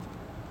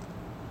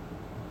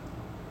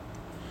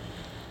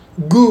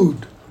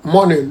Good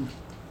morning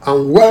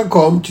and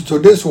welcome to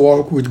today's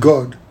walk with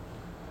God.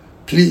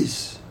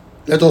 Please,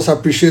 let us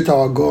appreciate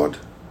our God.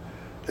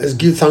 Let's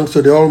give thanks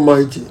to the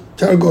Almighty.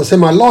 Tell God, say,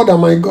 my Lord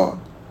and my God,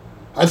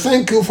 I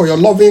thank you for your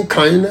loving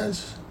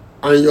kindness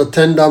and your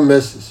tender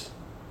mercies.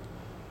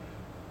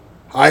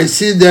 I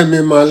see them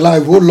in my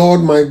life, oh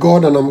Lord, my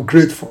God, and I'm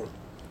grateful.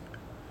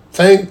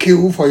 Thank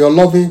you for your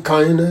loving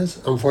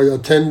kindness and for your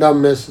tender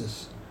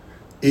mercies.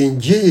 In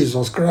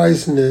Jesus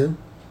Christ's name,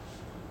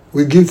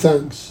 we give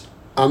thanks.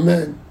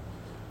 Amen.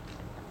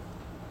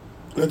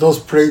 Let us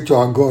pray to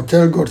our God.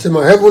 Tell God, say,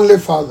 my Heavenly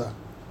Father,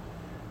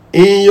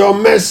 in your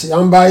mercy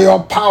and by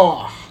your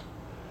power,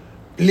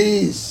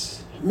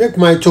 please make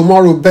my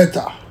tomorrow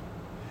better.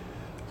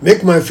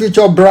 Make my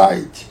future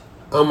bright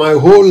and my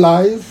whole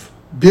life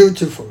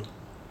beautiful.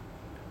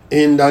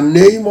 In the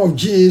name of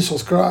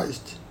Jesus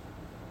Christ,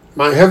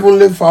 my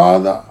Heavenly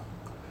Father,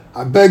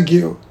 I beg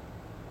you,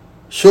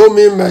 show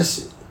me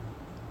mercy.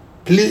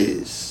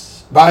 Please,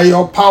 by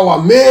your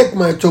power, make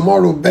my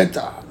tomorrow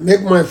better.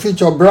 Make my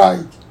future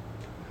bright.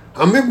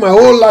 And make my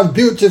whole life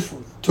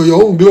beautiful to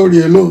your own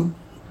glory alone.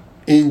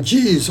 In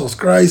Jesus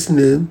Christ's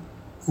name,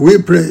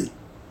 we pray.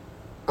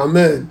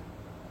 Amen.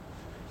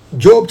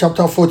 Job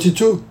chapter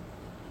 42,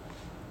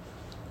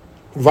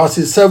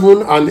 verses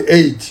 7 and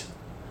 8.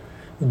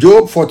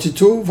 Job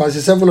 42,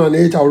 verses 7 and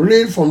 8. I'll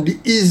read from the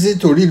easy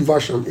to read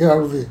version,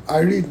 ARV. I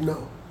read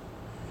now.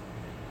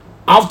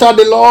 After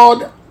the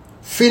Lord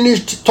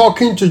finished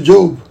talking to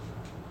Job,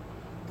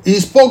 he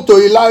spoke to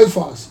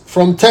Eliphaz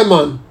from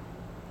Teman.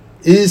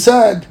 He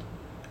said,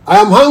 I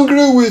am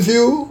hungry with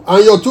you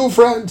and your two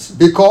friends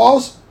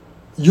because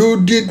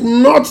you did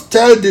not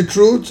tell the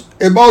truth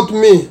about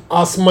me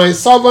as my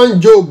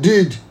servant Job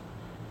did.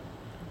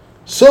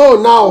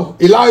 So now,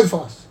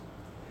 Eliphaz,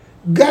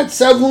 get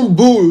 7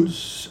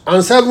 bulls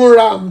and 7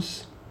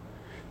 rams.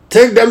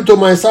 Take them to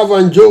my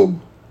servant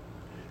Job.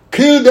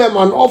 Kill them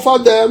and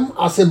offer them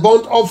as a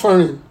burnt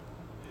offering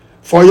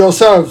for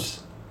yourselves.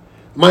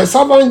 My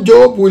servant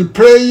Job will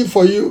pray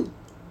for you,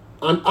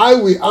 and I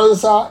will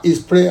answer his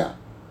prayer.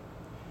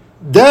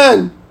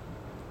 Then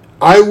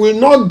I will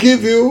not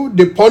give you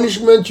the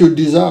punishment you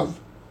deserve.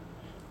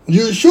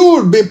 You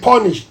should be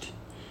punished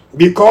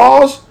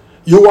because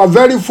you were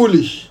very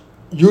foolish.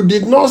 You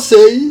did not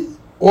say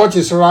what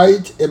is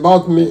right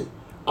about me,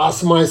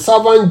 as my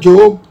servant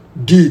Job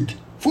did.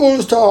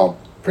 Full stop.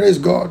 Praise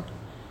God.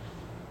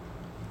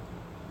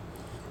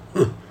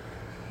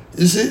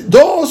 You see,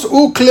 those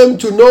who claim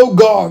to know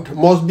God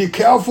must be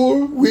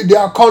careful with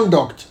their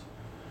conduct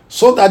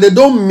so that they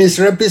don't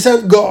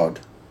misrepresent God.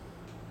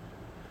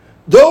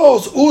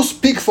 Those who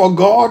speak for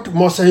God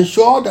must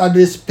ensure that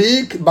they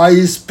speak by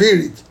His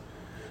Spirit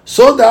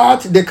so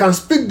that they can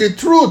speak the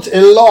truth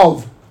in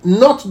love,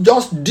 not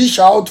just dish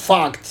out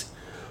facts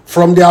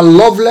from their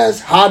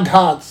loveless hard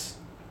hearts.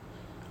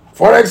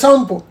 For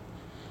example,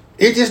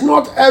 it is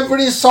not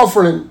every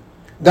suffering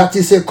that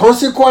is a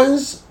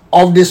consequence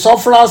of the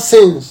sufferer's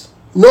sins.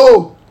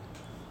 No,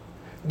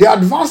 the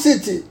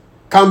adversity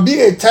can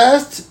be a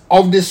test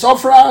of the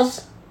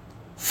sufferer's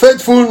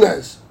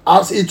faithfulness,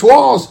 as it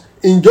was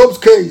in Job's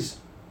case.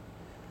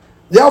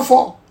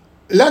 Therefore,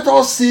 let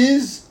us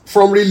cease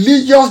from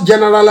religious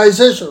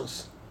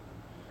generalizations.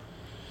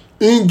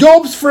 In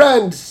Job's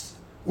friends,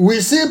 we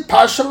see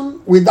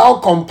passion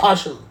without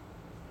compassion.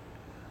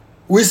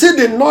 We see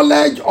the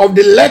knowledge of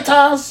the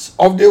letters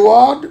of the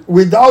word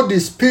without the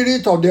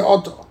spirit of the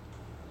author.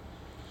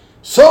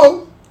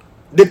 So,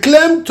 they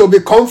claim to be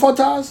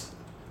comforters,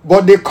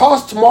 but they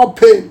caused more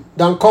pain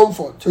than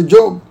comfort to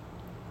Job.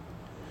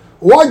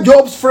 What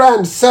Job's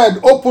friends said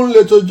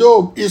openly to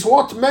Job is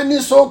what many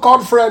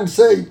so-called friends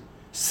say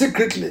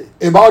secretly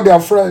about their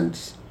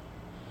friends.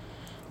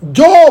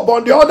 Job,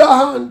 on the other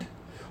hand,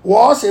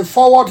 was a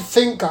forward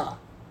thinker,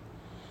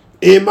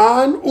 a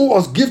man who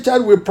was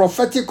gifted with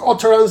prophetic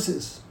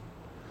utterances.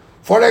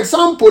 For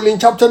example, in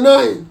chapter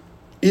 9,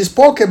 he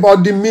spoke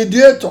about the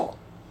mediator.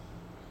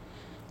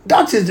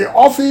 That is the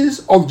office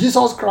of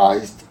Jesus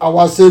Christ,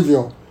 our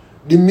Savior,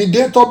 the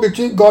mediator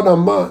between God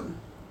and man.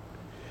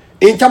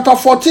 In chapter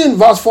 14,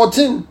 verse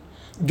 14,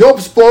 Job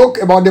spoke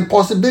about the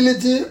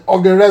possibility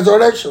of the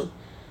resurrection.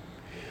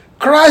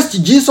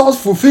 Christ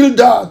Jesus fulfilled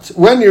that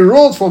when he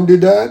rose from the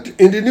dead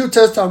in the New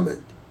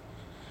Testament.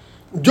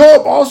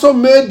 Job also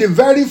made the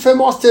very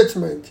famous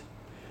statement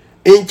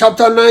in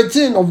chapter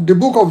 19 of the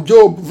book of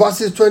Job,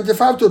 verses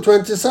 25 to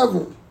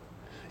 27.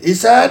 He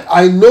said,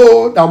 I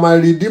know that my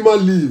Redeemer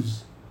lives.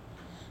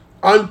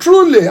 And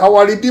truly,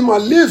 our Redeemer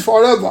lives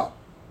forever.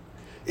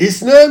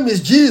 His name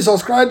is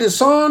Jesus Christ, the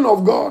Son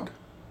of God.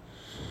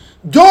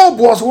 Job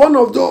was one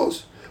of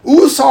those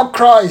who saw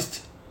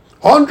Christ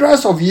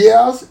hundreds of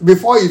years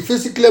before he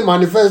physically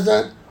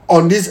manifested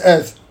on this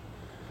earth.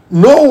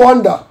 No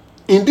wonder,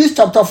 in this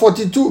chapter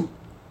 42,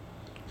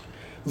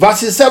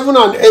 verses 7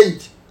 and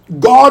 8,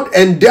 God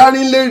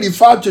endearingly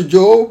referred to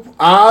Job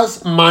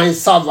as my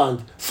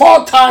servant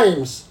 4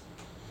 times.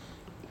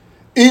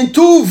 In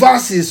 2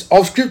 verses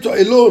of scripture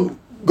alone,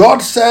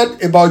 God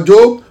said about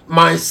Job,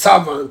 my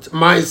servant,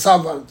 my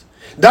servant.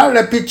 That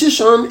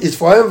repetition is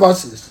for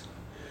emphasis.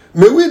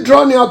 May we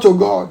draw near to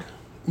God.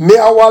 May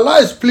our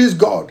lives please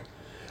God.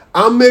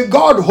 And may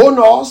God own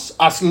us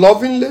as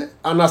lovingly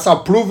and as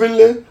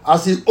approvingly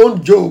as he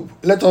owned Job.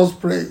 Let us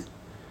pray.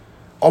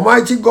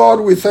 Almighty God,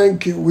 we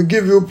thank you. We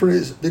give you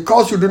praise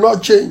because you do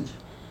not change.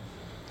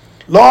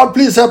 Lord,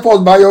 please help us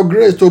by your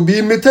grace to be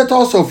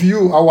imitators of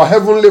you, our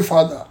heavenly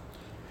Father.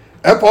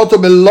 Help us to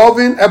be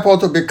loving, help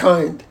us to be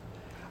kind,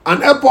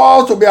 and help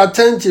us to be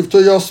attentive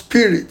to your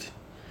spirit.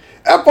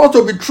 Help us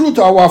to be true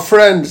to our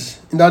friends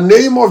in the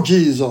name of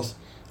Jesus.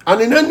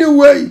 And in any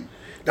way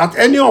that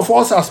any of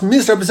us has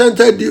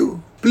misrepresented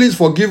you, please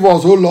forgive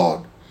us, O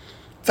Lord.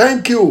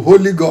 Thank you,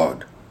 Holy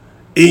God.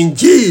 In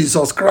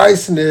Jesus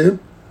Christ's name,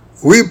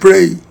 we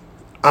pray.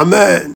 Amen.